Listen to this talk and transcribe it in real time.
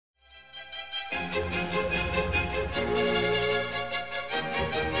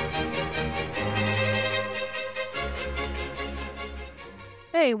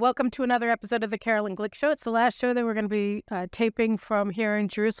Hey, welcome to another episode of the Caroline Glick Show. It's the last show that we're going to be taping from here in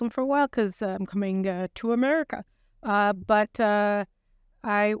Jerusalem for a while because I'm coming to America. But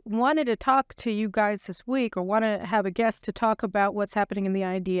I wanted to talk to you guys this week, or want to have a guest to talk about what's happening in the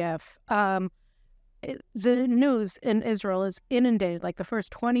IDF. The news in Israel is inundated. Like the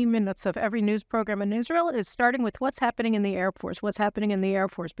first 20 minutes of every news program in Israel is starting with what's happening in the Air Force,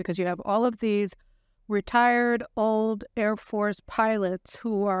 because you have all of these retired old Air Force pilots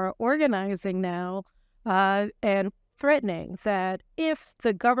who are organizing now and threatening that if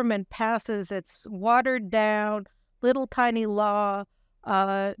the government passes its watered-down, little tiny law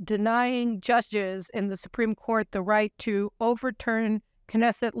denying judges in the Supreme Court the right to overturn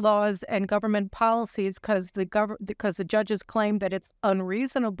Knesset laws and government policies because the judges claim that it's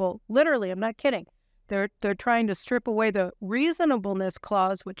unreasonable. Literally, I'm not kidding. They're trying to strip away the reasonableness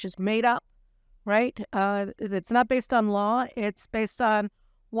clause, which is made up. Right? It's not based on law. It's based on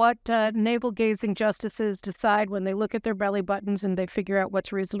what navel-gazing justices decide when they look at their belly buttons and they figure out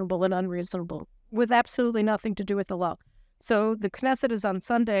what's reasonable and unreasonable, with absolutely nothing to do with the law. So the Knesset is on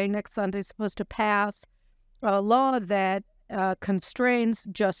Sunday, next Sunday, supposed to pass a law that constrains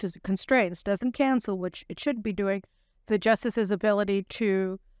justice, doesn't cancel, which it should be doing, the justice's ability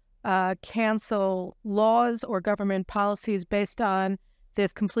to cancel laws or government policies based on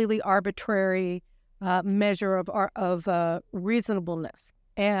this completely arbitrary measure of reasonableness.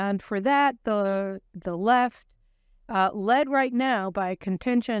 And for that, the left, led right now by a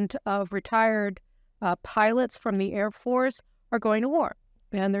contingent of retired pilots from the Air Force, are going to war.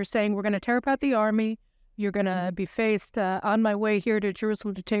 And they're saying, we're going to tear apart the Army. You're going to be faced, on my way here to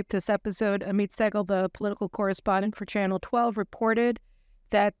Jerusalem to tape this episode, Amit Segal, the political correspondent for Channel 12, reported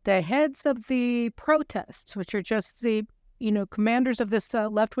that the heads of the protests, which are just the commanders of this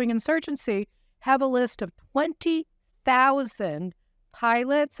left-wing insurgency, have a list of 20,000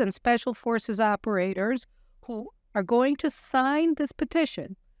 pilots and special forces operators who are going to sign this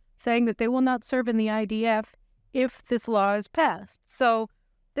petition saying that they will not serve in the IDF if this law is passed. So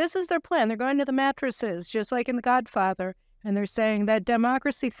this is their plan. They're going to the mattresses, just like in The Godfather, and they're saying that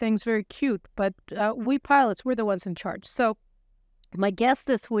democracy thing's very cute, but we pilots, we're the ones in charge. So my guest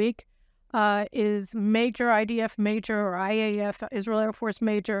this week is Major IDF Major or IAF Israel Air Force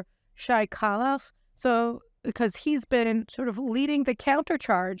Major Shay Kallach. So because he's been sort of leading the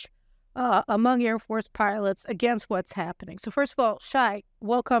countercharge among Air Force pilots against what's happening. So first of all, Shay,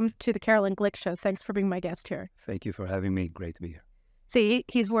 welcome to the Caroline Glick Show. Thanks for being my guest here. Thank you for having me. Great to be here. See,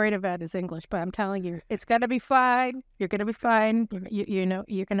 he's worried about his English, but I'm telling you, it's going to be fine. You're going to be fine. You're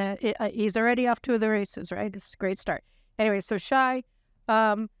going to, he's already off to the races, right? It's a great start. Anyway, so Shay,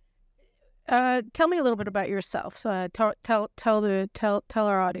 tell me a little bit about yourself. Tell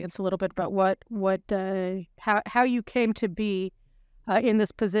our audience a little bit about how you came to be in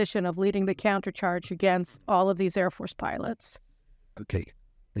this position of leading the countercharge against all of these Air Force pilots. Okay.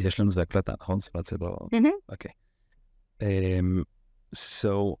 יש לנו זה הקלטה, נכון? Okay.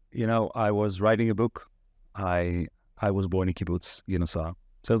 So, I was writing a book. I was born in kibbutz,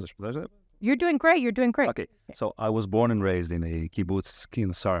 You're doing great. Okay. So I was born and raised in a kibbutz,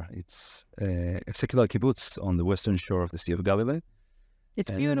 Kinsar. It's a secular kibbutz on the western shore of the Sea of Galilee. It's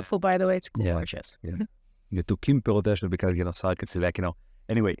beautiful, by the way. It's gorgeous.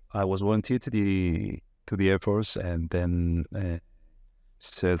 Anyway, I was volunteered to the Air Force and then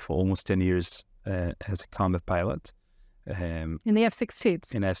served for almost 10 years as a combat pilot. In the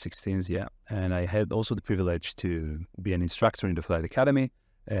F-16s. In F-16s, yeah. And I had also the privilege to be an instructor in the flight academy,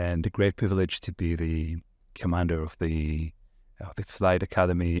 and the great privilege to be the commander of the flight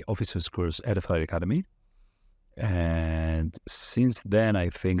academy officers course at the flight academy. And since then, I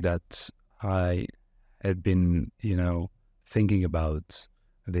think that I had been, thinking about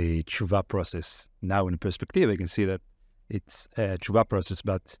the tshuva process. Now in perspective, I can see that it's a tshuva process,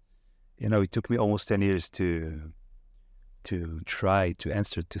 but, it took me almost 10 years to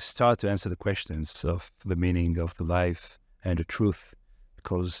start to answer the questions of the meaning of the life and the truth.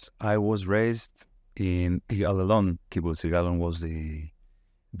 Because I was raised in Yigal Allon kibbutz. Yigal Allon was the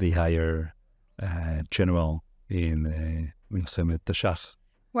higher general in Milchemet Tashach.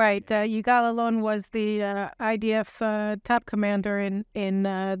 Right. Yigal Allon was the IDF top commander in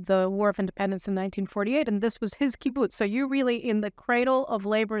the War of Independence in 1948, and this was his kibbutz. So you're really in the cradle of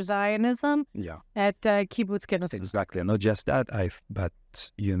labor Zionism at kibbutz Knesset. Exactly. And not just that, but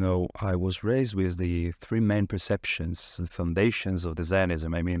I was raised with the three main perceptions, the foundations of the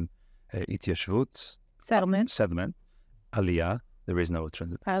Zionism. I mean, Ityashvut, settlement, Aliyah. There is no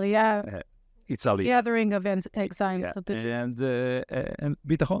transit. Aliyah. It's Aliyah. Gathering of exiles. And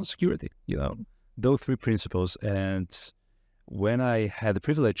bitachon, security, those three principles. And when I had the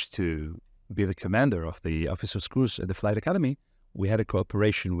privilege to be the commander of the officers' course at the Flight Academy, we had a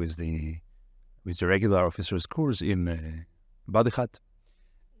cooperation with the regular officers' course in Badichat.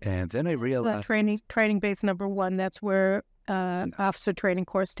 And then I realized... training base number 1, that's where officer training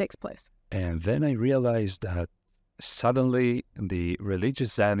course takes place. And then I realized that suddenly the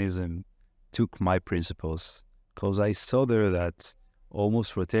religious Zionism took my principles, because I saw there that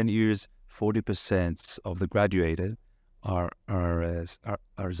almost for 10 years, 40% of the graduated are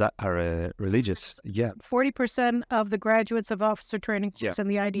religious. Yeah. 40% of the graduates of officer training course in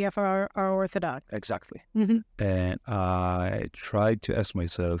the IDF are Orthodox. Exactly. Mm-hmm. And I tried to ask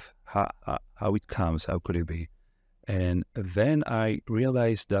myself how it comes, how could it be? And then I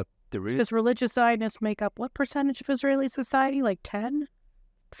realized that there is... Does religious Zionists make up what percentage of Israeli society? Like 10?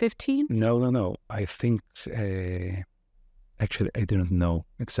 15? No. I think, actually, I didn't know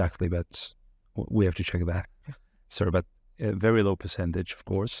exactly, but we have to check that. Sorry, but a very low percentage, of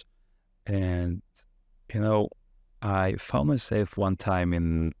course. And, I found myself one time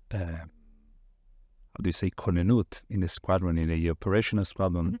in, Konenut, in the squadron, in a operational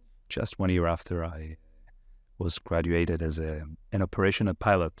squadron, just 1 year after I was graduated as an operational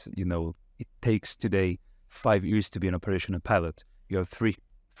pilot. It takes today 5 years to be an operational pilot. You have three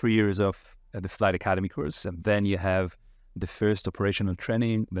years of the Flight Academy course, and then you have the first operational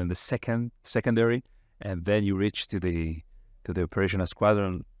training, then the secondary, and then you reach to the operational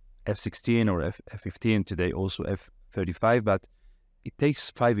squadron, F-16 or F-15, today also F-35, but it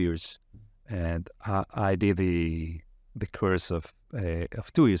takes 5 years. And I did the course of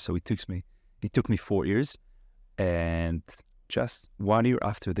 2 years, so it took me 4 years. And just 1 year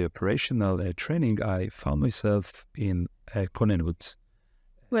after the operational training, I found myself in Konenut.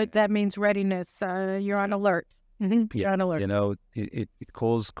 But that means readiness. You're on alert. Mm-hmm. Yeah, you're on alert. It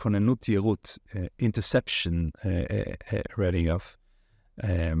calls Konenut Yerut, interception reading of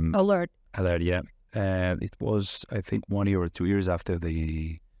alert. Alert, yeah. And it was, I think, 1 year or 2 years after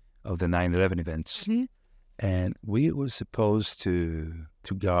the 9/11 events, and we were supposed to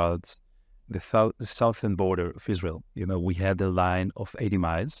guard the southern border of Israel. We had a line of 80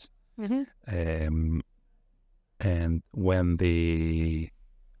 miles, and when the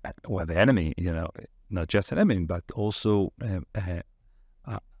enemy, not just an enemy, but also,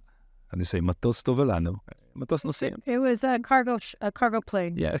 how do you say, matos tovelano, matos noseim. It was a cargo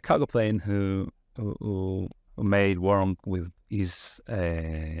plane. Yeah, a cargo plane who made war with his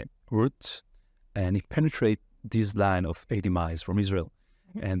route, and he penetrated this line of 80 miles from Israel.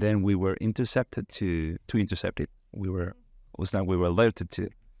 And then we were intercepted to intercept it. We were alerted to.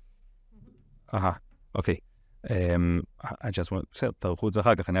 Okay. I just want to say,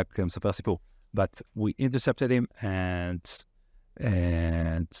 but we intercepted him, and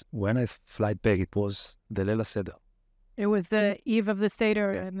when I fly back, it was the Leila Seder. It was the eve of the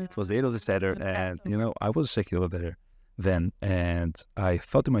Seder. It was the eve of the Seder, and I was secular there then, and I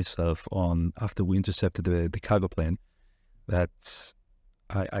thought to myself after we intercepted the cargo plane that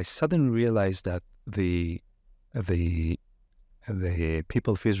I suddenly realized that the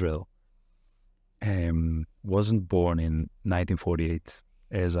people of Israel wasn't born in 1948,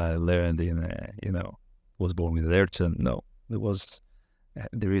 as I learned was born with Herzl. No,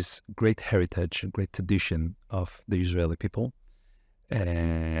 there is great heritage and great tradition of the Israeli people.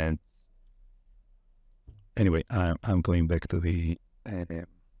 And anyway, I'm going back to the...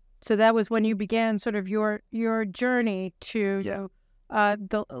 So that was when you began sort of your journey to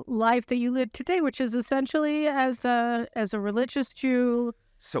the life that you live today, which is essentially as a religious Jew.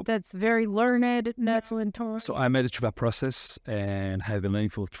 So that's very learned, excellent Torah. So I made a tshuva process and have been learning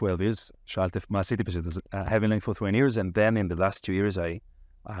for 12 years. I have been learning for 20 years, and then in the last 2 years I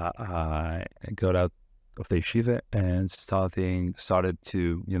got out of the yeshiva and started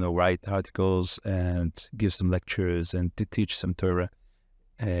to write articles and give some lectures and to teach some Torah,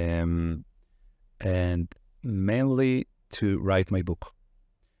 and mainly to write my book.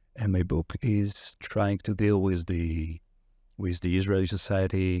 And my book is trying to deal with the Israeli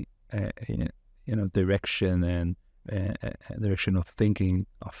society, direction and direction of thinking,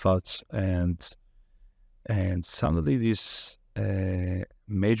 of thoughts, and suddenly this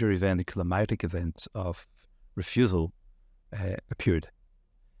major event, the climatic event of refusal, appeared.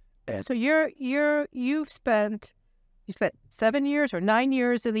 And so you spent 7 years or 9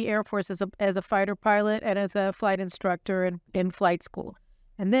 years in the Air Force as a fighter pilot and as a flight instructor in flight school,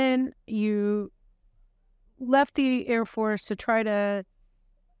 and then you left the Air Force to try to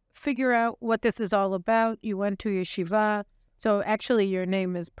figure out what this is all about. You went to yeshiva. So actually your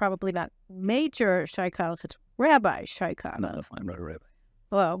name is probably not Major Shay Kallach, it's Rabbi Shay Kallach. No, I'm not a rabbi.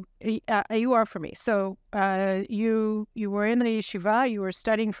 Well, you are for me. So you were in the yeshiva, you were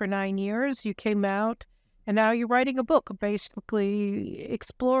studying for 9 years, you came out, and now you're writing a book, basically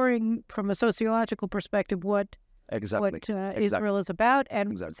exploring from a sociological perspective what Israel is about.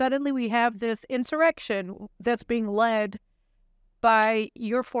 And suddenly we have this insurrection that's being led by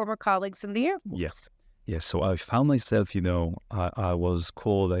your former colleagues in the Air Force. Yes. So I found myself, I was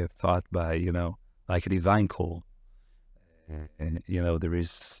called, I thought, by, like a divine call. And, there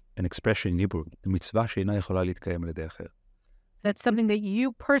is an expression in Hebrew, mitzvah she'ina יכולה להתקיים על ידי אחר. That's something that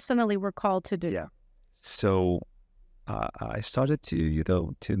you personally were called to do. Yeah. So I started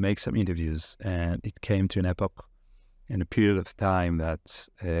to make some interviews, and it came to an epoch in a period of time that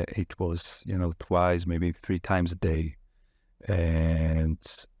it was, twice, maybe 3 times a day. And,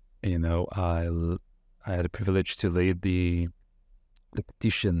 I had a privilege to lead the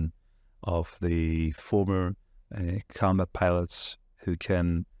petition of the former combat pilots who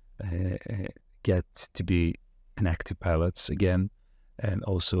can get to be inactive pilots again, and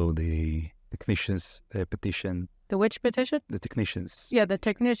also the technicians petition. The which petition? The technicians. Yeah, the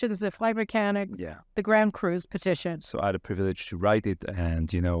technicians, the flight mechanics, the ground crews petition. So I had a privilege to write it,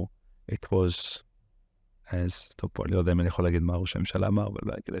 and, it was,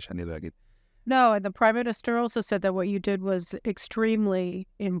 No, and the Prime Minister also said that what you did was extremely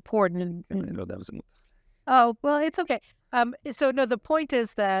important. Oh, well, it's okay. So, no, the point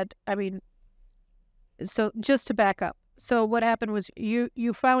is that, so just to back up. So what happened was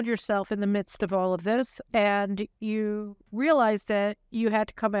you found yourself in the midst of all of this, and you realized that you had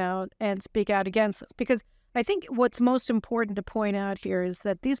to come out and speak out against this. Because I think what's most important to point out here is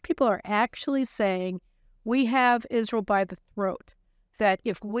that these people are actually saying, we have Israel by the throat, that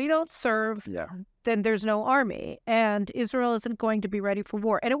if we don't serve, then there's no army, and Israel isn't going to be ready for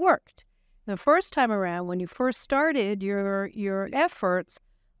war. And it worked. The first time around, when you first started your efforts,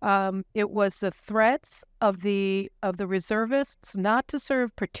 it was the threats of the reservists not to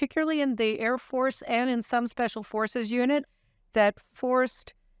serve, particularly in the Air Force and in some special forces unit, that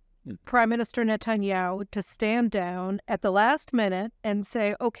forced Prime Minister Netanyahu to stand down at the last minute and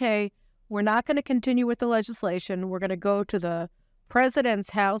say, okay, we're not going to continue with the legislation. We're going to go to the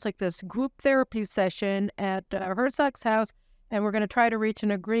president's house, like this group therapy session at Herzog's house, and we're going to try to reach an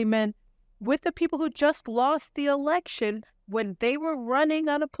agreement with the people who just lost the election when they were running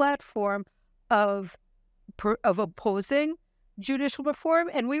on a platform of opposing judicial reform,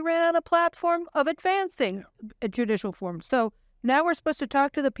 and we ran on a platform of advancing judicial reform. So now we're supposed to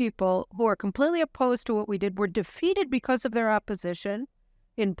talk to the people who are completely opposed to what we did. We're defeated because of their opposition,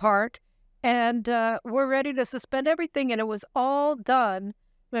 in part, and we're ready to suspend everything. And it was all done,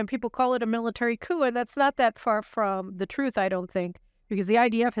 when people call it a military coup, and that's not that far from the truth, I don't think, because the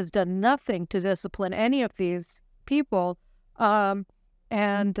IDF has done nothing to discipline any of these people. And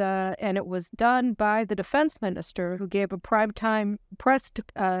it was done by the defense minister, who gave a primetime press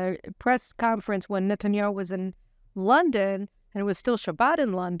conference when Netanyahu was in London, and it was still Shabbat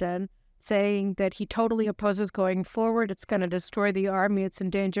in London, saying that he totally opposes going forward. It's going to destroy the army. It's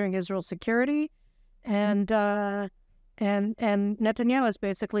endangering Israel's security. And Netanyahu is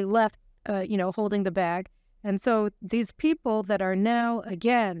basically left, holding the bag. And so these people that are now,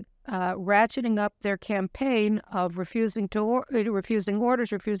 again, ratcheting up their campaign of refusing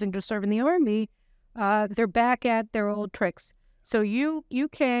orders, refusing to serve in the army, they're back at their old tricks. So you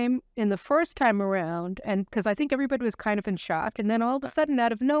came in the first time around, and because I think everybody was kind of in shock, and then all of a sudden,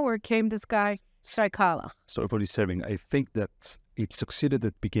 out of nowhere, came this guy, Shay Kallach. So everybody serving. I think that it succeeded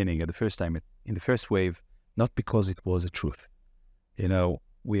at the beginning, at the first time, in the first wave, not because it was a truth.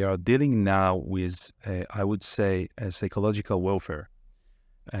 We are dealing now with, I would say, a psychological warfare.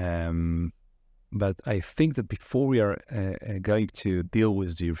 But I think that before we are going to deal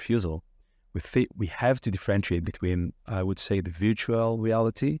with the refusal, we have to differentiate between, I would say, the virtual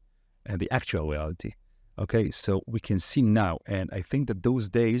reality and the actual reality. Okay, so we can see now, and I think that those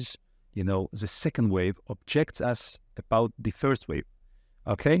days, the second wave objects us about the first wave.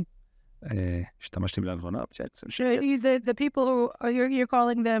 Okay? The people who you're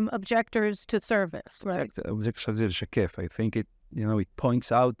calling them objectors to service, right? I think it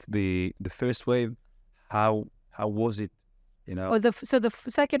points out the first wave. How was it? So the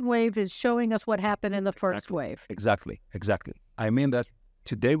second wave is showing us what happened in the first wave. Exactly. I mean that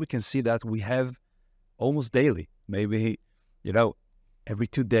today we can see that we have almost daily, maybe, every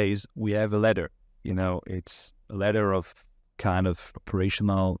 2 days we have a letter. It's a letter of kind of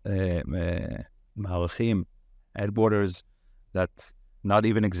operational malachim, headquarters that not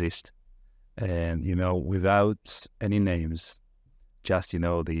even exist. And, without any names, just,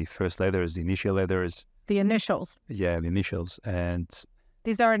 the first letters, the initial letters. The initials. Yeah, the initials. And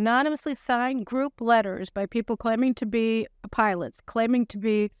These are anonymously signed group letters by people claiming to be pilots, claiming to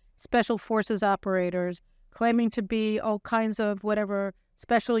be special forces operators, claiming to be all kinds of whatever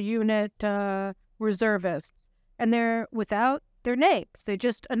special unit reservists, and they're without their names. They're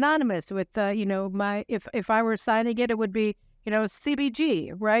just anonymous with, if I were signing it, it would be,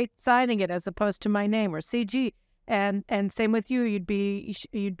 CBG, right? Signing it as opposed to my name, or CG. And same with you, you'd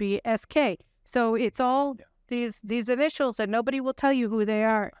be SK. So it's all these initials, and nobody will tell you who they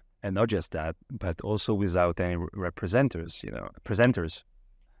are. And not just that, but also without any presenters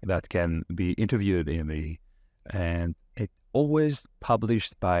that can be interviewed and it always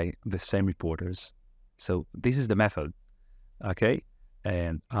published by the same reporters. So this is the method, okay?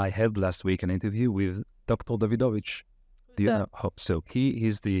 And I had last week an interview with Dr. Davidovich. So he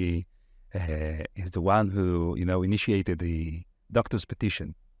is the one who initiated the doctor's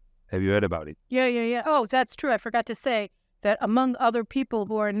petition. Have you heard about it? Yeah. Oh, that's true. I forgot to say that among other people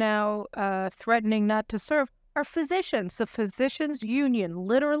who are now threatening not to serve are physicians. The physicians union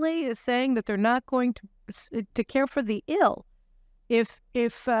literally is saying that they're not going to care for the ill if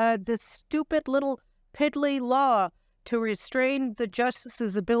this stupid little piddly law to restrain the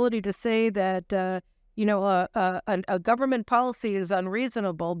justice's ability to say that a government policy is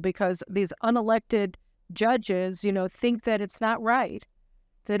unreasonable because these unelected judges think that it's not right,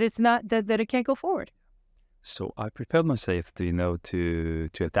 that it's not that it can't go forward. So I prepared myself to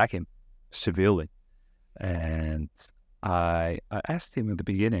attack him severely. And I asked him at the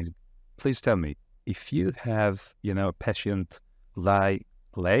beginning, please tell me, if you have, a patient lay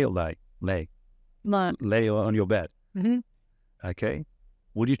on your bed, okay,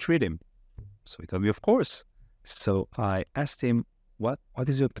 would you treat him? So he told me, of course. So I asked him, what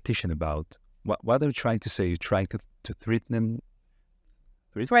is your petition about? What are you trying to say? You're trying to threaten?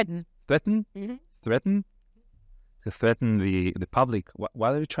 Threaten. Mm-hmm. Threaten? To threaten the public.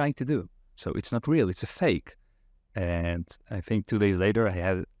 What are you trying to do? So it's not real, it's a fake. And I think 2 days later,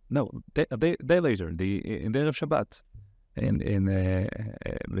 a day later, in the Erev Shabbat, in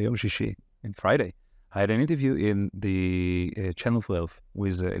Yom Shishi, in Friday, I had an interview in the Channel 12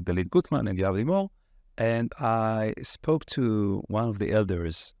 with Galit Gutman and Yoav Limor, and I spoke to one of the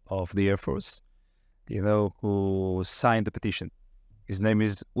elders of the Air Force, who signed the petition. His name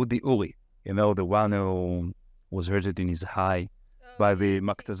is Udi Uri, the one who was hurt in his eye by the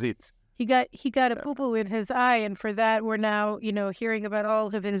Maktazit. He got a boo-boo in his eye, and for that we're now, hearing about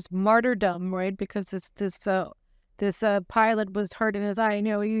all of his martyrdom, right? Because this pilot was hurt in his eye.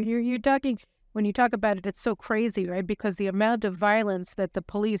 You're talking, when you talk about it, it's so crazy, right? Because the amount of violence that the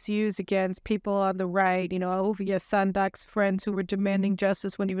police use against people on the right, Ovia Sandak's friends who were demanding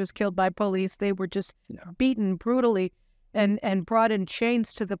justice when he was killed by police, they were just beaten brutally and brought in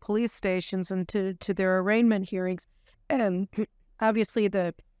chains to the police stations and to their arraignment hearings. And obviously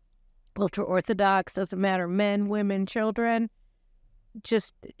the ultra-Orthodox, doesn't matter, men, women, children,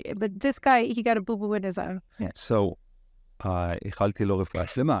 but this guy, he got a boo-boo in his eye. Yeah. So, it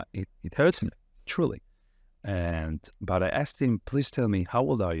hurts me, truly. But I asked him, please tell me, how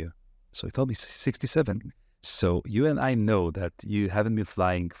old are you? So he told me 67. So you and I know that you haven't been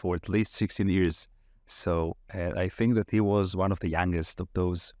flying for at least 16 years. So I think that he was one of the youngest of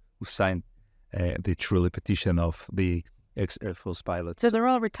those who signed the truly petition of the ex-Air Force pilots. So they're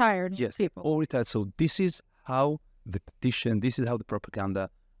all retired people. All retired. So this is how the petition, this is how the propaganda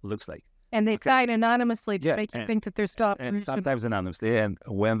looks like. And they sign anonymously to make you think that they're stopped. And sometimes anonymously. And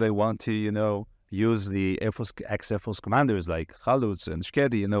when they want to, use the Air Force, ex-Air Force commanders like Chalutz and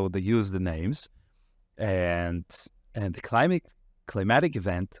Shkedi, they use the names. And the climatic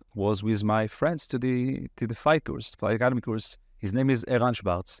event was with my friends to the flight academy course. His name is Eran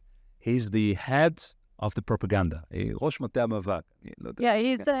Schwartz. He's the head of the propaganda. Rosh Mata Mavak.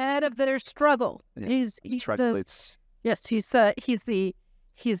 He's the head of their struggle. He's the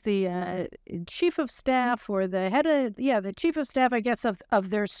chief of staff, or the head of the chief of staff, I guess, of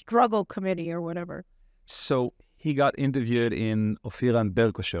their struggle committee or whatever. So he got interviewed in Ophir and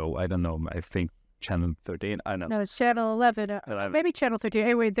Berko show. I don't know. I think Channel 13. I don't know. No, it's Channel 11. Maybe Channel 13.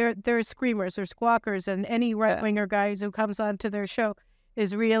 Anyway, they're screamers, they're squawkers, and any right-winger guy who comes onto their show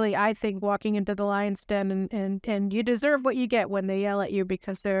is really, I think, walking into the lion's den, and you deserve what you get when they yell at you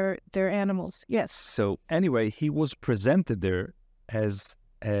because they're animals. Yes. So anyway, he was presented there as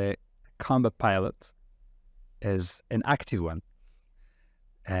a combat pilot, as an active one.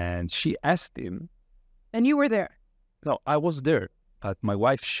 And she asked him. And you were there? No, I was there. But my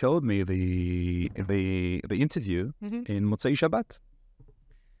wife showed me the interview in Motzei Shabbat.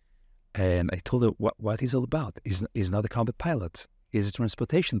 And I told her what he's all about. He's not a combat pilot. He's a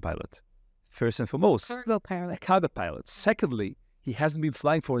transportation pilot, first and foremost. Cargo pilot. A cargo pilot. Secondly, he hasn't been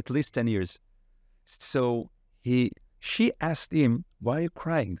flying for at least 10 years. So she asked him, why are you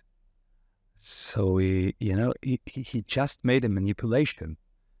crying? So he just made a manipulation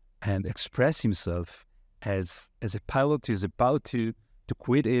and expressed himself as a pilot who's about to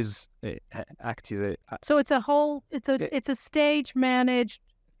quit his active. So it's a stage managed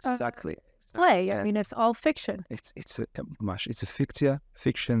Exactly. play. I mean, it's all fiction. It's a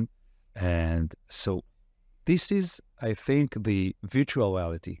fiction, and so this is, I think, the virtual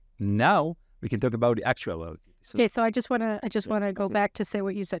reality. Now we can talk about the actual reality. So I just want to go back to say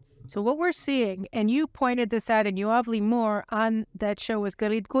what you said. So what we're seeing, and you pointed this out, and you Avli Moore on that show with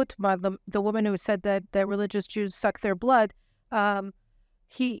Caroline Glick, the woman who said that religious Jews suck their blood.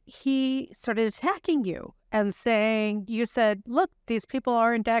 He started attacking you and saying, you said, look, these people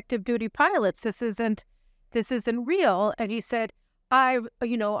aren't active duty pilots. This isn't real. And he said, I'm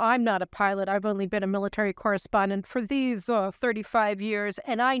not a pilot. I've only been a military correspondent for these 35 years,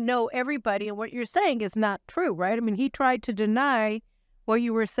 and I know everybody, and what you're saying is not true, right? I mean, he tried to deny what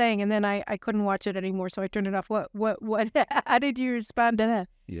you were saying, and then I couldn't watch it anymore, so I turned it off. What, how did you respond to that?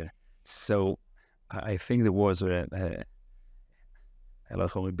 Yeah. So I think there was there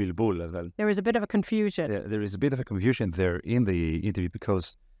was a bit of a confusion. There is a bit of a confusion there in the interview,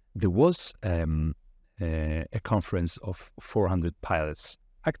 because there was a conference of 400 pilots,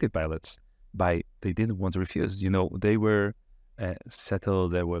 active pilots, they didn't want to refuse. They were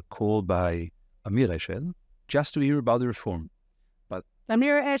settled, they were called by Amir Eshel just to hear about the reform. But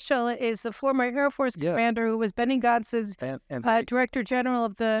Amir Eshel is a former Air Force commander who was Benny Gantz's Director General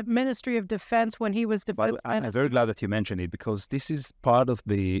of the Ministry of Defense when he was defense minister. I'm very glad that you mentioned it, because this is part of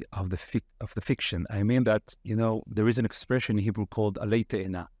the fiction. I mean that, there is an expression in Hebrew called alei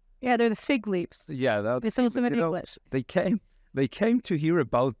te'ena. Yeah, they're the fig leaves. Yeah, it's also in English. They came to hear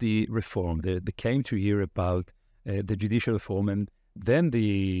about the reform. They came to hear about the judicial reform, and then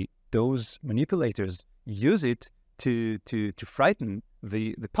those manipulators use it to frighten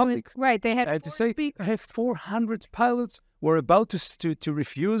the public. Right, they had to say, I have 400 pilots were about to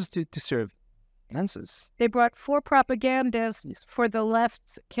refuse to serve. Nonsense. They brought 4 propagandists for the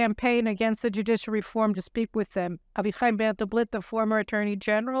left's campaign against the judicial reform to speak with them. Avichai Mandelblit, the former attorney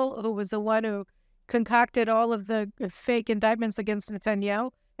general, who was the one who concocted all of the fake indictments against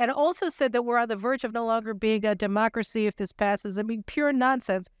Netanyahu, and also said that we're on the verge of no longer being a democracy if this passes. I mean, pure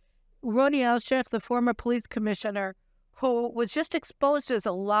nonsense. Roni Al-Sheikh, the former police commissioner, who was just exposed as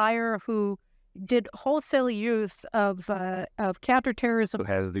a liar, who did wholesale use of counterterrorism. Who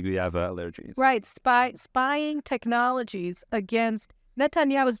has the GABA allergies. Right, spying technologies against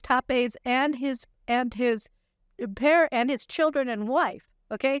Netanyahu's top aides and his children and wife.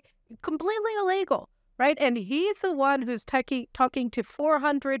 Okay, completely illegal, right? And he's the one who's talking to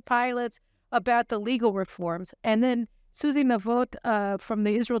 400 pilots about the legal reforms. And then Susie Navot from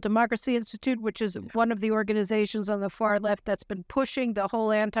the Israel Democracy Institute, which is one of the organizations on the far left that's been pushing the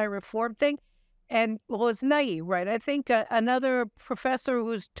whole anti-reform thing. And was naive, right? I think another professor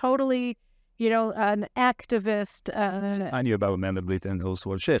who's totally, an activist. I knew about Mandelblit and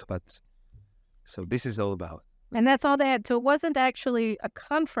also Al-Sheikh, but so this is all about. And that's all they had. So it wasn't actually a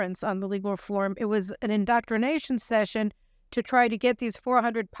conference on the legal reform. It was an indoctrination session to try to get these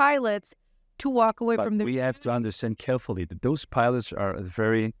 400 pilots to walk away from the. We have to understand carefully that those pilots are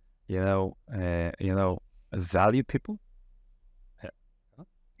very, valued people.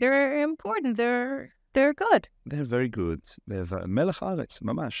 They're important. They're good. They're very good. They're melech haaretz,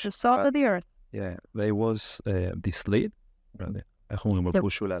 mamash. The salt of the earth. Yeah, there was this lead.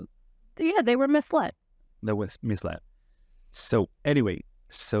 Yeah, they were misled. They were misled. So anyway,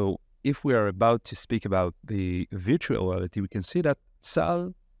 if we are about to speak about the virtual reality, we can see that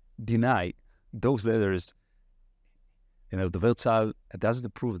Tzal denied those letters. The Dovei Tzal doesn't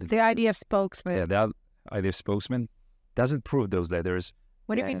approve the IDF spokesman. Yeah, the IDF spokesman doesn't prove those letters.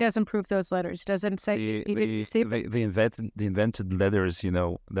 What do you mean doesn't prove those letters? Doesn't say he didn't receive them? The invented letters,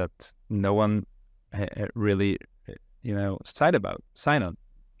 that no one really, sign on,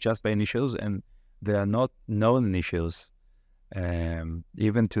 just by initials, and they are not known initials,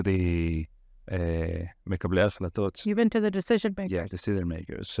 even to the מקבלי ההחלטות. Even to the decision makers. Yeah, decision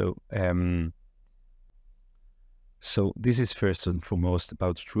makers. So this is first and foremost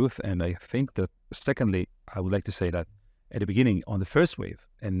about the truth, and I think that secondly, I would like to say that at the beginning, on the first wave,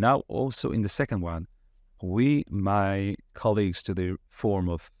 and now also in the second one, my colleagues to the forum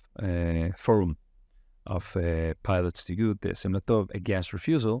of pilots to good, the Semlatov against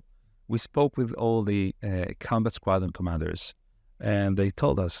refusal, we spoke with all the combat squadron commanders, and they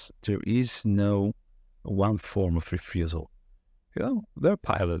told us there is no one form of refusal. They're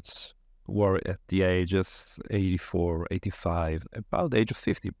pilots. were at the age of 84, 85, about the age of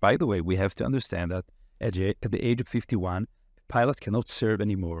 50. By the way, we have to understand that at the age of 51, a pilot cannot serve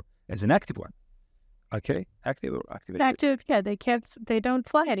anymore as an active one. Okay? Active or activated? Active, yeah, they don't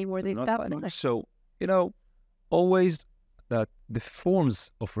fly anymore. They stop flying. So, always that the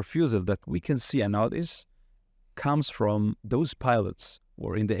forms of refusal that we can see and notice comes from those pilots who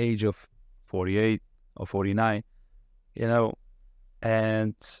are in the age of 48 or 49,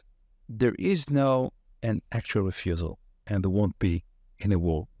 and there is no an actual refusal, and there won't be in a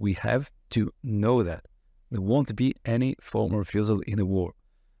war. We have to know that. There won't be any form of refusal in a war.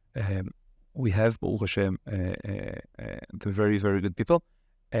 We have, Baruch Hashem, the very, very good people,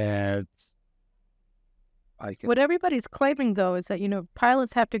 and what everybody's claiming, though, is that,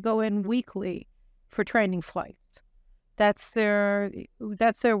 pilots have to go in weekly for training flights. That's their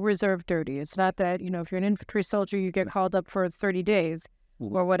reserve duty. It's not that, if you're an infantry soldier, you get called up for 30 days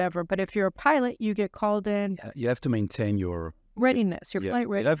or whatever. But if you're a pilot, you get called in. You have to maintain your readiness, your flight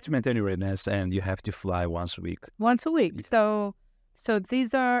readiness. You have to maintain your readiness, and you have to fly once a week. Once a week. Yeah.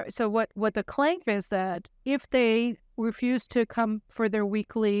 So what the claim is that if they refuse to come for their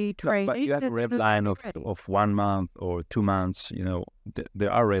weekly training, but you have a red line of 1 month or 2 months.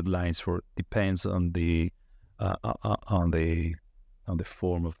 There are red lines for depends on the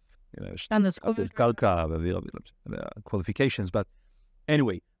form of on the qualifications. But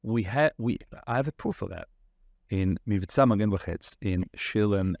anyway, I have a proof of that in Mivtza Magen V'Chetz, in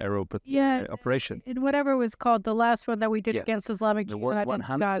Shield and Arrow operation. In whatever was called the last one that we did against Islamic Jihad. There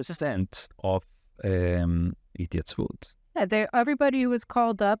was 100% of Ityatzvut. Yeah, everybody who was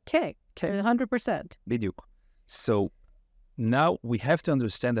called up came. 100%. Biduk. So now we have to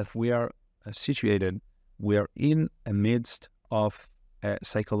understand that we are situated, we are in the midst of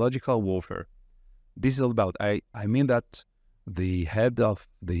psychological warfare. This is all about, I mean that the head of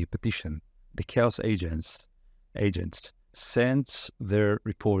the petition, the chaos agents sent their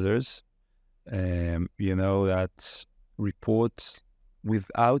reporters, that report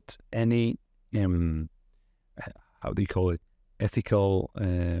without any, how do you call it, ethical...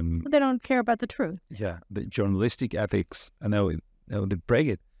 they don't care about the truth. Yeah, the journalistic ethics. I know they break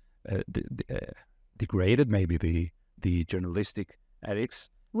it, degraded maybe the journalistic ethics.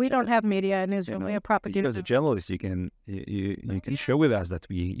 We don't have media in Israel. We have propaganda. As a journalist, you can share with us that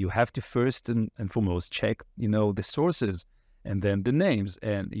you have to first and foremost check, the sources and then the names,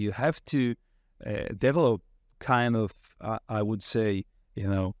 and you have to develop kind of, I would say,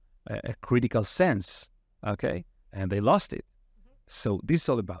 a critical sense. Okay, and they lost it. So this is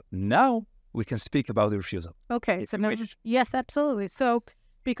all about. Now we can speak about the refusal. Okay, yes, absolutely. So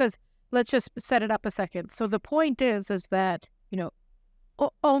because let's just set it up a second. So the point is that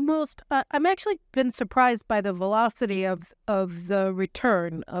almost, I'm actually been surprised by the velocity of the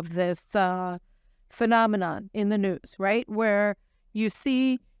return of this phenomenon in the news, right? Where you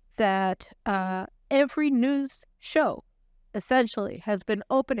see that every news show essentially has been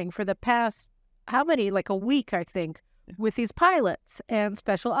opening for the past, how many, like a week, I think, with these pilots and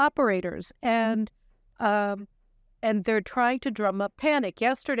special operators, and they're trying to drum up panic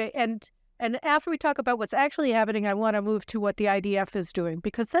yesterday. And after we talk about what's actually happening, I want to move to what the IDF is doing,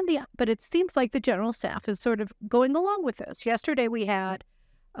 because but it seems like the general staff is sort of going along with this. Yesterday we had,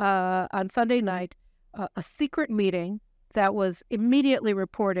 on Sunday night, a secret meeting that was immediately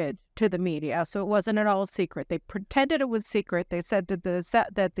reported to the media, so it wasn't at all secret. They pretended it was secret. They said that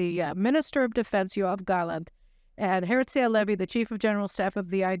the Minister of Defense, Yoav Gallant, and Herzl Levy, the Chief of General Staff of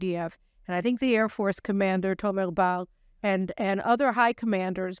the IDF, and I think the Air Force Commander, Tomer Bal, and other high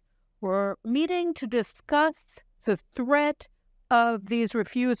commanders were meeting to discuss the threat of these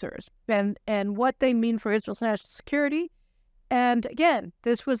refusers and what they mean for Israel's national security. And again,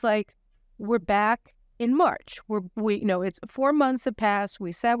 this was like, we're back in March. It's 4 months have passed.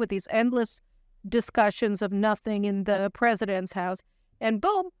 We sat with these endless discussions of nothing in the president's house, and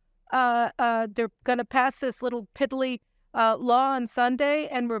boom, they're going to pass this little piddly law on Sunday,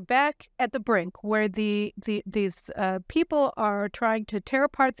 and we're back at the brink where these people are trying to tear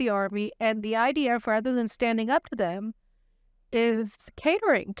apart the army, and the IDF, rather than standing up to them, is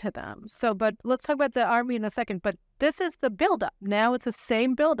catering to them. So, but let's talk about the army in a second. But this is the buildup. Now it's the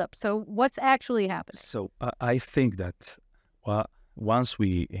same buildup. So what's actually happening? So I think that once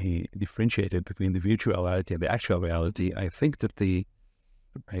we differentiated between the virtual reality and the actual reality, I think that the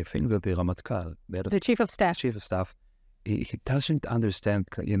Ramatkal, the chief of staff, he doesn't understand.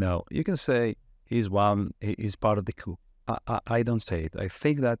 You can say he's part of the coup. I don't say it. I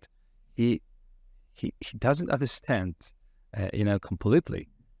think that he doesn't understand, completely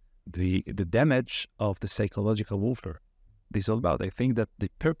the damage of the psychological warfare. This is all about. I think that the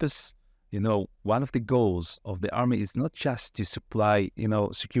purpose one of the goals of the army is not just to supply,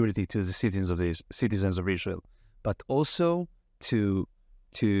 security to the citizens of Israel, but also to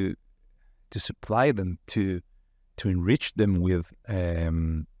supply them, to enrich them with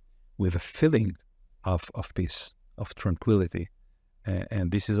a feeling of peace, of tranquility,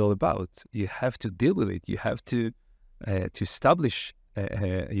 and this is all about. You have to deal with it. You have to establish,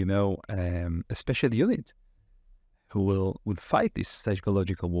 a special unit who will fight this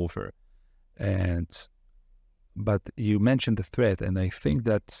psychological warfare. But you mentioned the threat, and I think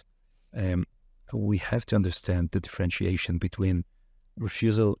that we have to understand the differentiation between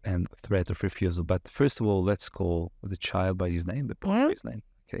refusal and threat of refusal. But first of all, let's call the child by his name, the boy by his name.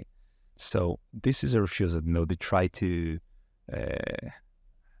 Okay, so this is a refusal. They try to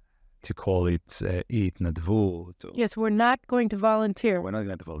call it התנדבות. Yes, we're not going to volunteer. We're not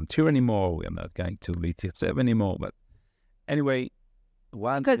going to volunteer anymore. We're not going to להתייצב anymore. But anyway,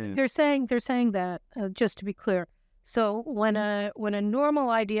 because they're saying that, just to be clear. So when a normal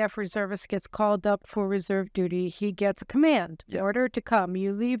IDF reservist gets called up for reserve duty, he gets a command, order to come.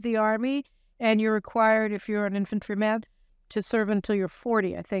 You leave the army, and you're required, if you're an infantryman, to serve until you're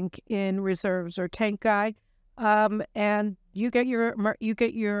 40, I think, in reserves or tank guy. And you get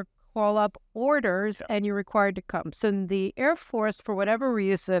your call up orders, and you're required to come. So in the Air Force, for whatever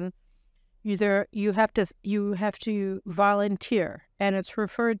reason, you have to volunteer, and it's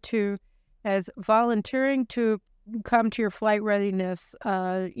referred to as volunteering to come to your flight readiness,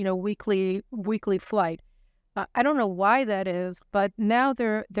 weekly flight. I don't know why that is, but now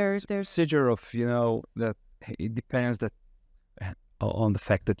there's procedure of that it depends on the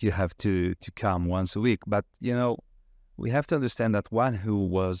fact that you have to come once a week. But we have to understand that one who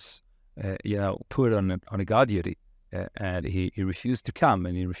was put on a guard duty, and he refused to come,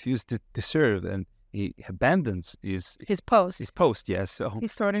 and he refused to serve, and he abandons his post. His post, yes. So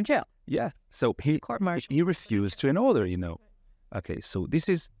he's thrown in jail. Yeah. So he refused to an order, Okay, so this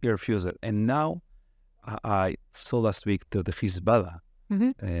is a refusal. And now I saw last week that the Hezbollah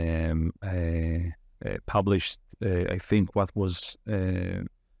published, I think, what was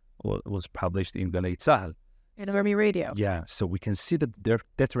published in Galei Tzahal. In Army radio. Yeah, so we can see that the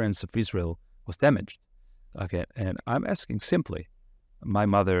deterrence of Israel was damaged. Okay, and I'm asking simply, my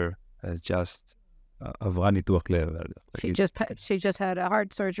mother has just עברה ניתוח לב. She just had a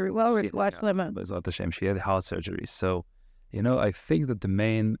heart surgery. Well, בעזרת השם, she had heart surgery. So, I think that the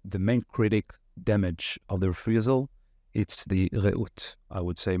main critic damage of the refusal, it's the reut. I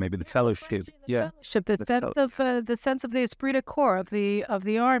would say maybe the fellowship. The sense of the esprit de corps of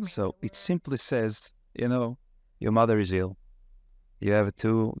the army. So it simply says, your mother is ill. You have a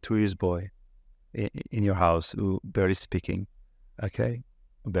 2 years boy in your house who barely speaking. Okay,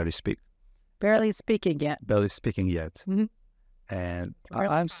 barely speak. Barely speaking yet. Mm-hmm. And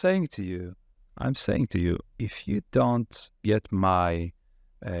I'm saying to you, if you don't get my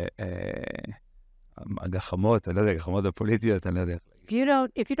הגחמות הפוליטיות,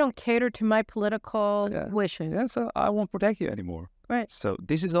 if you don't cater to my political wishes, so I won't protect you anymore. Right. So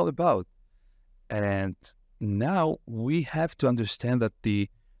this is all about. And now we have to understand that the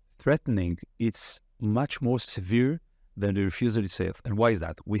threatening, it's much more severe than the refusal itself. And why is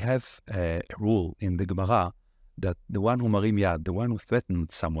that? We have a rule in the Gemara that the one who marim yad, the one who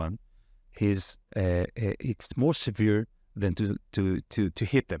threatens someone, it's more severe than to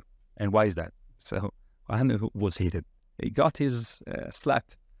hit them. And why is that? So one who was hit, he got his slap.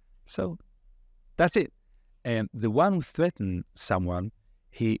 So that's it. And the one who threatened someone,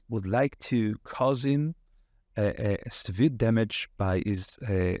 he would like to cause him a severe damage by his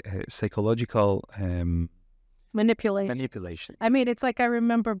psychological manipulation. I mean, it's like I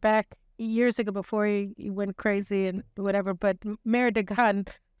remember back years ago before he went crazy and whatever, but Meir Dagan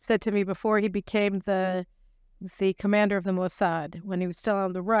said to me before he became the commander of the Mossad, when he was still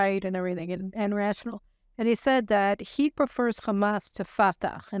on the right and everything and rational, and he said that he prefers Hamas to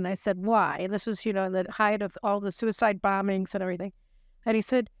Fatah. And I said, why? And this was, the height of all the suicide bombings and everything. And he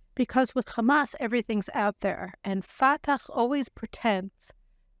said, because with Hamas, everything's out there. And Fatah always pretends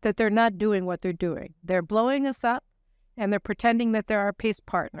that they're not doing what they're doing. They're blowing us up, and they're pretending that they're our peace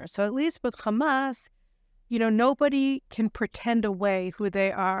partner. So at least with Hamas, nobody can pretend away who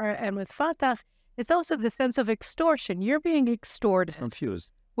they are. And with Fatah, it's also the sense of extortion. You're being extorted. It's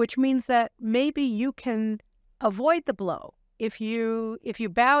confused. Which means that maybe you can avoid the blow if you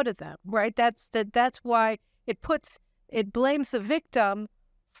bow to them, right? That's why it blames the victim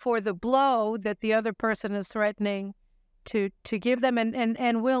for the blow that the other person is threatening to give them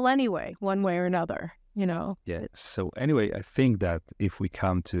and will anyway, one way or another, Yeah. So anyway, I think that if we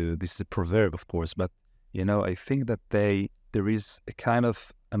come to, this is a proverb, of course, but, I think that there is a kind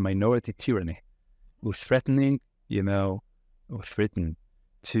of a minority tyranny. We're threatening, we're threatening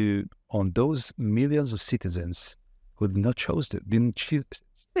to on those millions of citizens who did not didn't choose.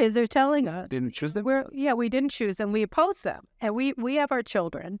 Is they're telling us Didn't choose them? We didn't choose them. We oppose them, and we have our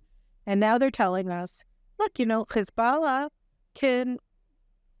children, and now they're telling us, look, Hezbollah can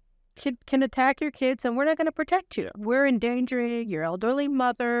attack your kids, and we're not going to protect you. We're endangering your elderly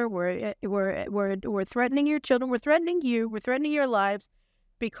mother. We're threatening your children. We're threatening you. We're threatening your lives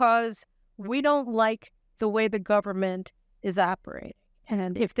because we don't like the way the government is operating.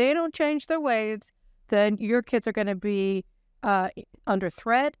 And if they don't change their ways, then your kids are going to be under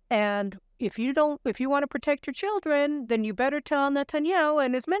threat. And if you want to protect your children, then you better tell Netanyahu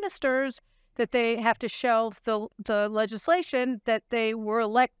and his ministers that they have to shelve the legislation that they were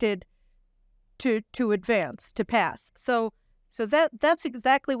elected to advance, to pass. So that's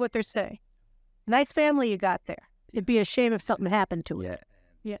exactly what they're saying. Nice family you got there. It'd be a shame if something happened to it.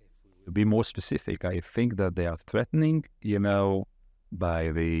 Yeah. To be more specific, I think that they are threatening,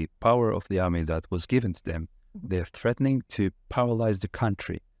 by the power of the army that was given to them. They're threatening to paralyze the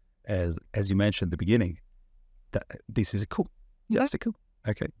country, as you mentioned at the beginning. This is a coup. Yes, a coup.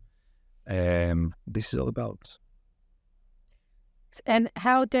 Okay. This is all about. And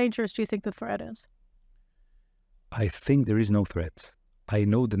how dangerous do you think the threat is? I think there is no threat. I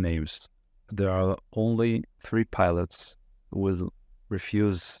know the names. There are only 3 pilots who will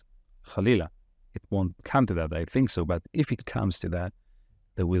refuse Khalila. It won't come to that, I think so. But if it comes to that,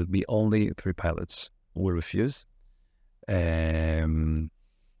 there will be only 3 pilots who will refuse.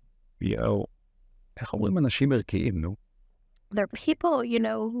 איך אומרים אנשים ערכיים, נו? They're people,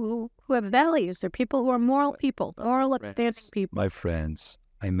 who have values. They're people who are moral people, moral, upstanding people. My friends,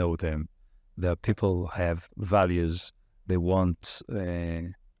 I know them. They're people who have values. They want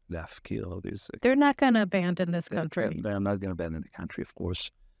They're not going to abandon this country. They're not going to abandon the country, of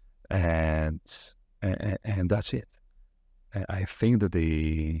course. And that's it. I think that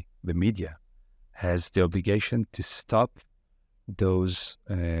the media has the obligation to stop those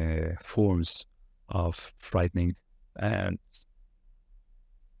forms of frightening, and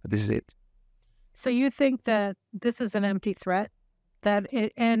this is it. So you think that this is an empty threat?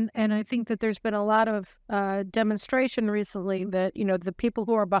 And I think that there's been a lot of demonstration recently that, the people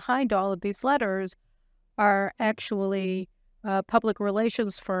who are behind all of these letters are actually public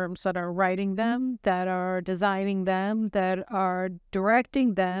relations firms that are writing them, that are designing them, that are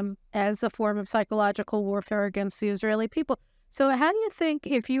directing them as a form of psychological warfare against the Israeli people. So how do you think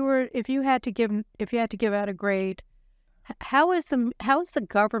if you had to give out a grade, how is the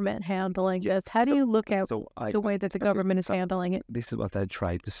government handling this? How do you look at the way that the government is handling it? This is what I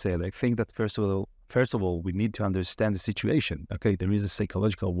tried to say. I think that first of all, we need to understand the situation. Okay, there is a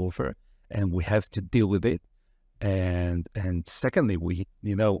psychological warfare, and we have to deal with it. And secondly, I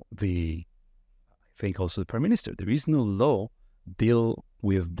think also the Prime Minister, there is no law deal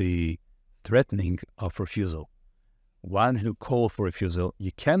with the threatening of refusal. One who called for refusal,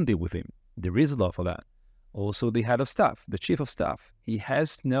 you can deal with him. There is a law for that. Also, the head of staff, the chief of staff, he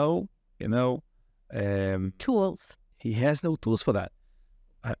has no, tools. He has no tools for that.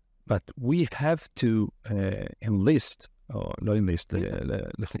 But we have to enlist, or not enlist,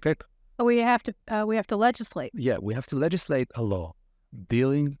 לחוקק. We have to legislate. Yeah, we have to legislate a law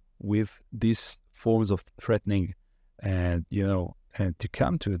dealing with these forms of threatening, and and to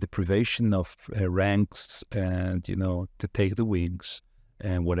come to the privation of ranks, and to take the wings,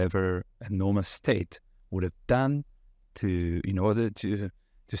 and whatever enormous state would have done in order to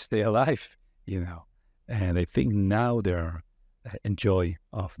stay alive, And I think now they're enjoy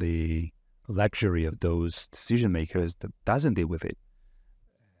of the luxury of those decision makers that doesn't deal with it.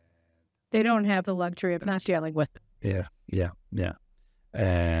 They don't have the luxury of not dealing with it. Yeah.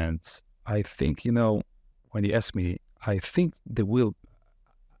 And I think, when you ask me, I think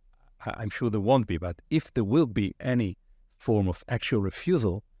I'm sure there won't be, but if there will be any form of actual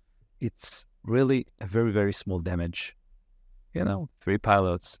refusal, it's really a very, very small damage. 3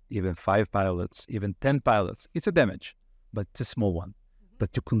 pilots, even 5 pilots, even 10 pilots, it's a damage, but it's a small one.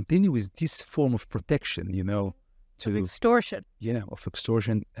 But to continue with this form of protection, to extortion. Of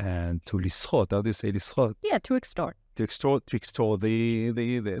extortion, and to lischot. How do you say lischot? Yeah, to extort. To extort the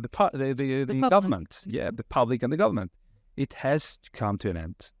government. Yeah, the public and the government. It has to come to an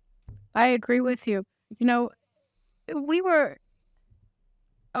end. I agree with you. We were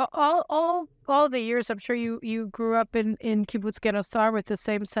all the years. I'm sure you grew up in Kibbutz Genosar with the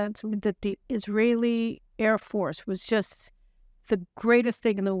same sense that the Israeli Air Force was just the greatest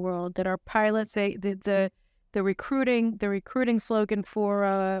thing in the world. That our pilots, the recruiting slogan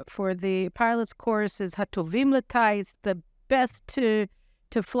for the pilots course is "Hatovim l'tais," the best to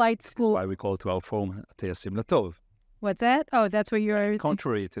flight school. That's why we call to our form Teyasim Latov. What's that? Oh, that's what you're...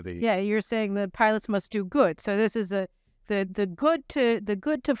 Contrary to the... Yeah, you're saying the pilots must do good. So this is the good to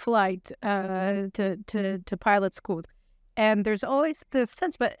flight to pilot school. And there's always this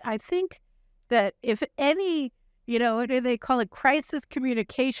sense, but I think that if any, what do they call it, crisis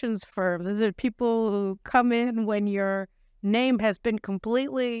communications firms, is it people who come in when your name has been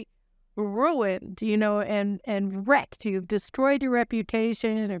completely ruined, and wrecked. You've destroyed your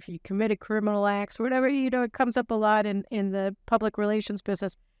reputation, or if you committed criminal acts or whatever, it comes up a lot in the public relations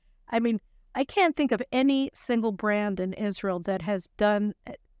business. I mean, I can't think of any single brand in Israel that has done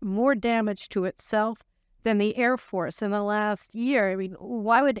more damage to itself than the Air Force in the last year. I mean,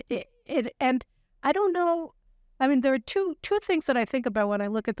 why would it and I don't know. I mean, there are two things that I think about when I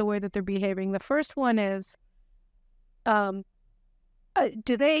look at the way that they're behaving. The first one is, do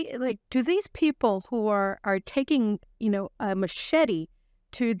these people who are taking, a machete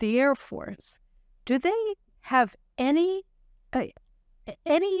to the Air Force, do they have any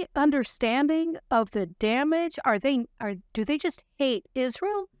understanding of the damage? Do they just hate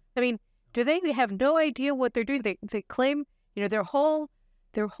Israel? I mean, do they have no idea what they're doing? They claim, their whole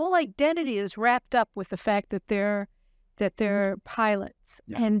identity is wrapped up with the fact that they're pilots,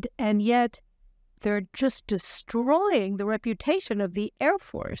 yeah. and yet they're just destroying the reputation of the Air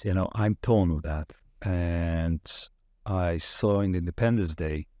Force. I'm torn with that. And I saw in Independence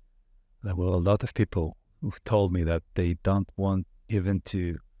Day, there were a lot of people who told me that they don't want even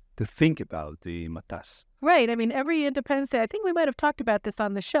to think about the matas. Right. I mean, every Independence Day, I think we might have talked about this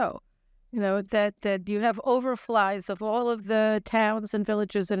on the show, that you have overflies of all of the towns and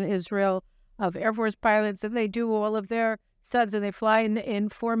villages in Israel of Air Force pilots, and they do all of their stunts, and they fly in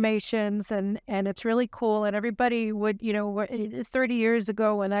formations, and it's really cool. And everybody would, 30 years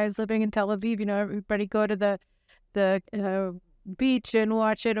ago when I was living in Tel Aviv, everybody go to the beach and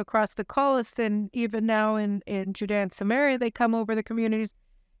watch it across the coast. And even now in Judea and Samaria, they come over the communities,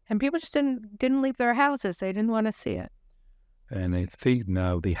 and people just didn't leave their houses. They didn't want to see it. And I think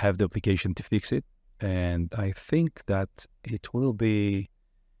now they have the obligation to fix it. And I think that it will be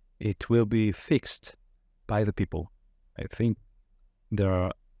fixed by the people. I think there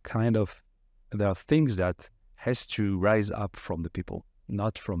are things that has to rise up from the people,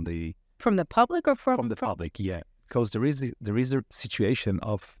 not from the public, or from the public. Yeah, because there is a situation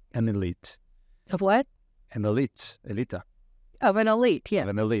of an elite. Of what? An elita. Of an elite, yeah. Of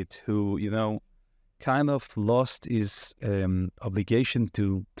an elite who kind of lost his obligation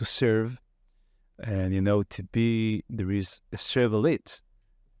to serve, and there is a serve elite.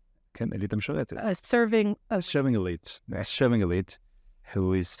 A serving elite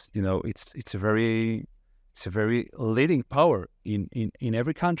who is, it's a very leading power in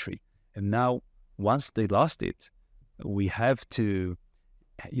every country. And now, once they lost it, we have to,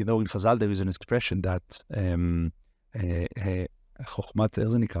 in Chazal there is an expression that חוכמת, איך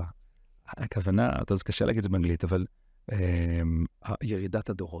זה נקרא? הכוונה, אז קשה להגיד את זה באנגלית, אבל ירידת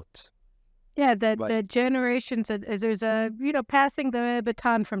הדורות. Yeah, the generations, there's a, passing the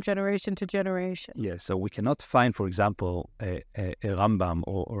baton from generation to generation. Yeah, so we cannot find, for example, a Rambam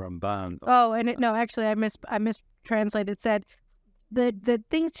or Ramban. Actually, I mistranslated. It said the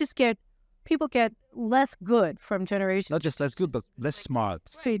things just people get less good from generation. Not just less good, but less smart.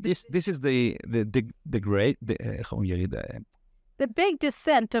 See, this is the big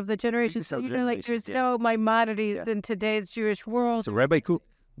descent of the generations. There's no Maimonides in today's Jewish world. So Rabbi Kook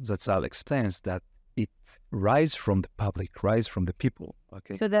Zatzal explains that it rise from the public, rise from the people.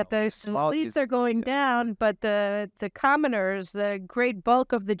 Okay, so that the elites are going down, but the commoners, the great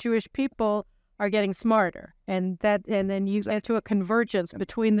bulk of the Jewish people, are getting smarter, and then you get to a convergence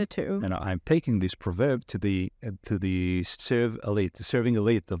between the two. And I'm taking this proverb to the serving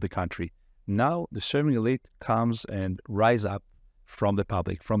elite of the country. Now the serving elite comes and rise up from the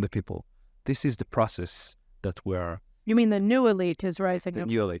public, from the people. This is the process that we're. You mean the new elite is rising up? The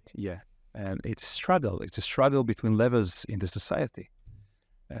new elite, yeah. And it's a struggle. It's a struggle between levels in the society.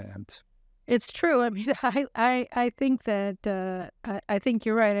 And it's true. I mean, I think that I think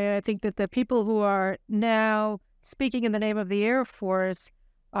you're right. I think that the people who are now speaking in the name of the Air Force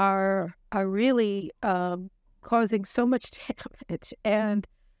are really causing so much damage. And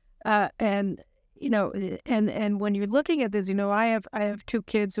when you're looking at this, I have two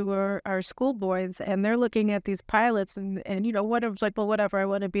kids who are schoolboys, and they're looking at these pilots, and one of them's like, well, whatever, I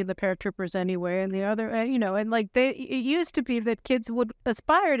want to be in the paratroopers anyway, and the other, it used to be that kids would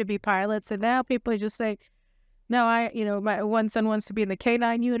aspire to be pilots, and now people just say, no, my one son wants to be in the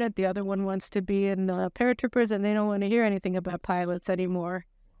K-9 unit, the other one wants to be in paratroopers, and they don't want to hear anything about pilots anymore,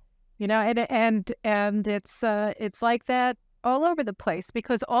 and it's like that all over the place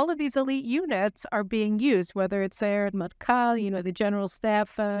because all of these elite units are being used, whether it's Sayeret Matkal, the general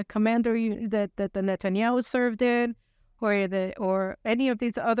staff commander that the Netanyahu served in, or any of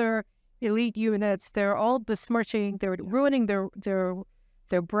these other elite units. They're all besmirching, they're ruining their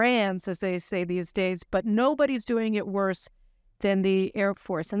brands, as they say these days, but nobody's doing it worse than the Air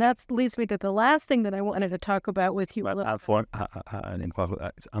Force. And that leads me to the last thing that I wanted to talk about with you.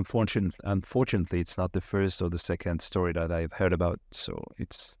 Unfortunately, it's not the first or the second story that I've heard about. So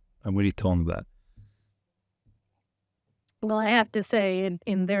I'm really torn with that. Well, I have to say,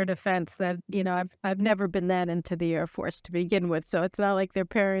 in their defense, that I've never been that into the Air Force to begin with. So it's not like their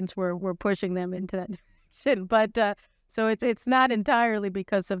parents were pushing them into that direction. But so it's not entirely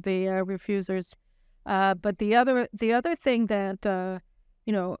because of the refusers. But the other thing that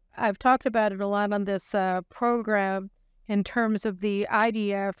I've talked about it a lot on this program in terms of the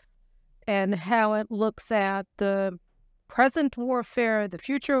IDF and how it looks at the present warfare, the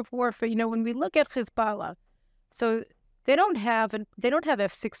future of warfare. When we look at Hezbollah, so they don't have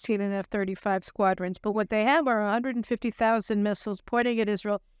F-16 and F-35 squadrons, but what they have are 150,000 missiles pointing at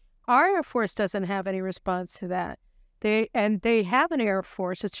Israel. Our Air Force doesn't have any response to that. They have an Air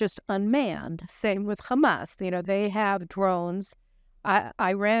Force, it's just unmanned. Same with Hamas. They have drones.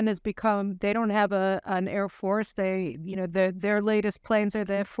 Iran has become, they don't have an Air Force. Their latest planes are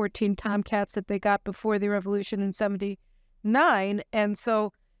the F-14 Tomcats that they got before the revolution in 1979. And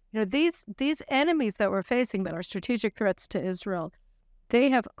so, these enemies that we're facing that are strategic threats to Israel, they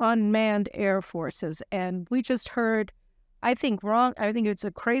have unmanned air forces. And we just heard, I think it's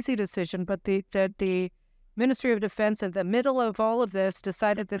a crazy decision, but the Ministry of Defense in the middle of all of this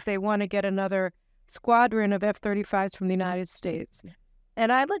decided that they want to get another squadron of F-35s from the United States.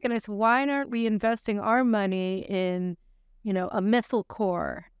 And I look and I say, why aren't we investing our money in, a missile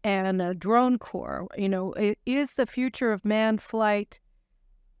corps and a drone corps? Is the future of manned flight,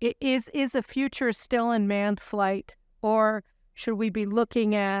 is the future still in manned flight? Or should we be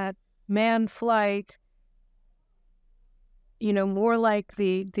looking at manned flight, more like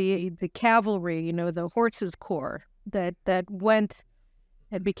the cavalry, the horses corps that went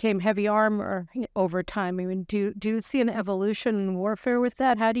and became heavy armor over time? I mean, do you see an evolution in warfare with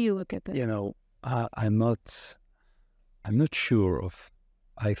that? How do you look at that? I'm not sure of.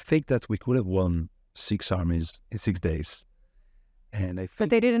 I think that we could have won 6 armies in 6 days, but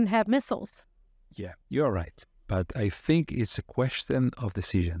they didn't have missiles. Yeah, you're right. But I think it's a question of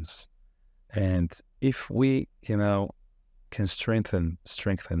decisions, and if we, can strengthen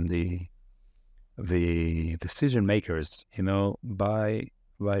the decision makers, by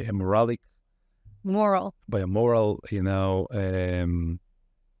a moral,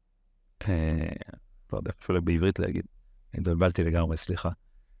 בעברית להגיד, התבלבלתי לגמרי, סליחה.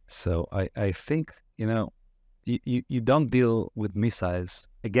 So I think, you don't deal with missiles,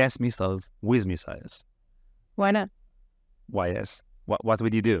 against missiles, with missiles. Why not? Why yes? What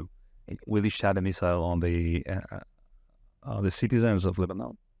would you do? Will you shoot a missile on the citizens of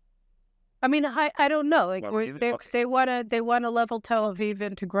Lebanon? I mean, I don't know. They want to level Tel Aviv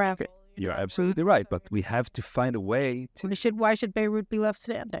into gravel. Okay. You're absolutely right, but we have to find a way to. Why should Beirut be left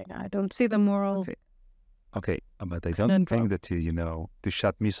standing? I don't see the moral. Okay, but I don't think that to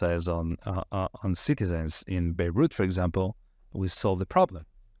shoot missiles on citizens in Beirut, for example, will solve the problem.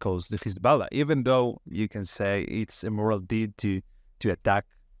 Because the Hezbollah, even though you can say it's a moral deed to attack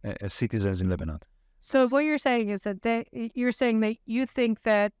citizens in Lebanon. So what you're saying is that you think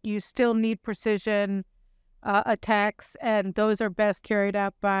that you still need precision attacks, and those are best carried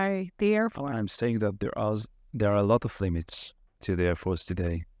out by the Air Force. I'm saying that there are a lot of limits to the Air Force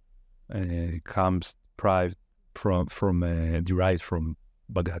today. It comes derived from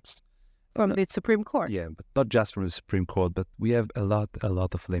Bagatz. From the Supreme Court. Yeah, but not just from the Supreme Court, but we have a lot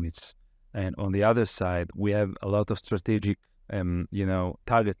of limits. And on the other side, we have a lot of strategic,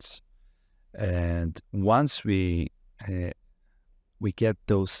 targets. And once we get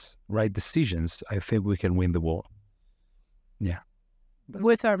those right decisions, I think we can win the war. Yeah.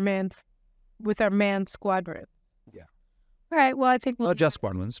 With our manned squadron. Yeah. All right. Well, I think not just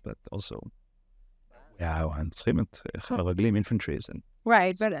squadrons, but also infantry and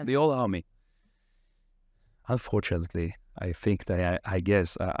right, but the whole army. Unfortunately, I think that I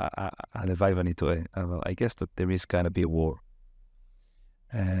guess I guess that there is going to be a war.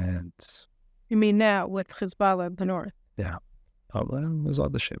 And you mean now with Hezbollah in the north? Yeah. There's all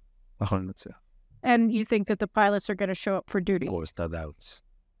the ship. And you think that the pilots are going to show up for duty? Of course,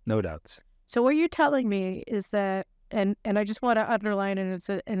 no doubts. So what you're telling me is that, and I just want to underline it, it's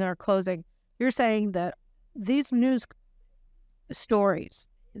in our closing, you're saying that these news stories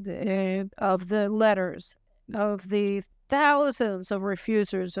of the letters, of the thousands of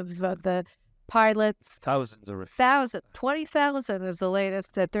refusers of the pilots. Thousands of refusers. 20,000 is the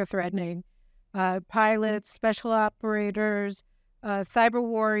latest that they're threatening. Pilots, special operators, cyber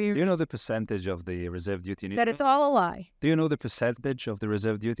warriors. Do you know the percentage of the reserve duty in Israel? That it's all a lie. Do you know the percentage of the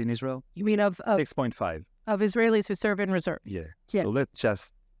reserve duty in Israel? You mean of 6.5. Of Israelis who serve in reserve? Yeah. Yeah. So let's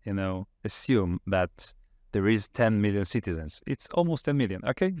just, assume that there is 10 million citizens. It's almost 10 million.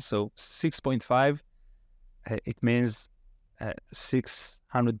 Okay. So 6.5, it means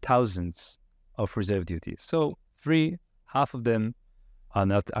 600,000 of reserve duty. So half of them are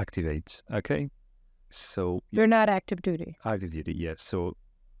not activate. Okay. So they're not active duty. Active duty, yes. So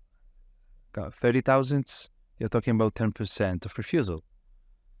 30,000, you're talking about 10% of refusal.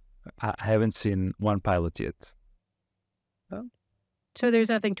 I haven't seen one pilot yet. So there's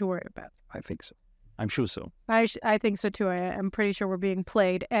nothing to worry about. I think so. I'm sure so. I think so too. I'm pretty sure we're being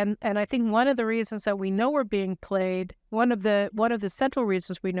played, and I think one of the reasons that we know we're being played, one of the central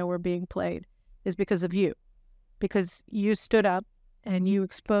reasons we know we're being played, is because of you, because you stood up and you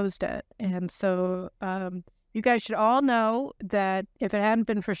exposed it, and so you guys should all know that if it hadn't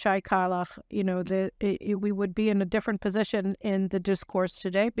been for Shay Kallach, we would be in a different position in the discourse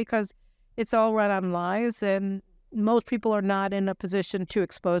today, because it's all run on lies, and most people are not in a position to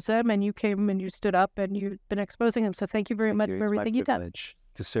expose them, and you came and you stood up and you've been exposing them. So thank you very much for everything you've done.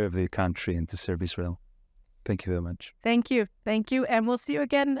 To serve the country and to serve Israel. Thank you very much. Thank you. And we'll see you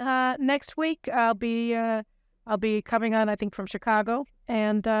again next week. I'll be coming on, I think, from Chicago,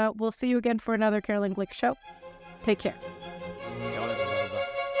 and we'll see you again for another Caroline Glick show. Take care.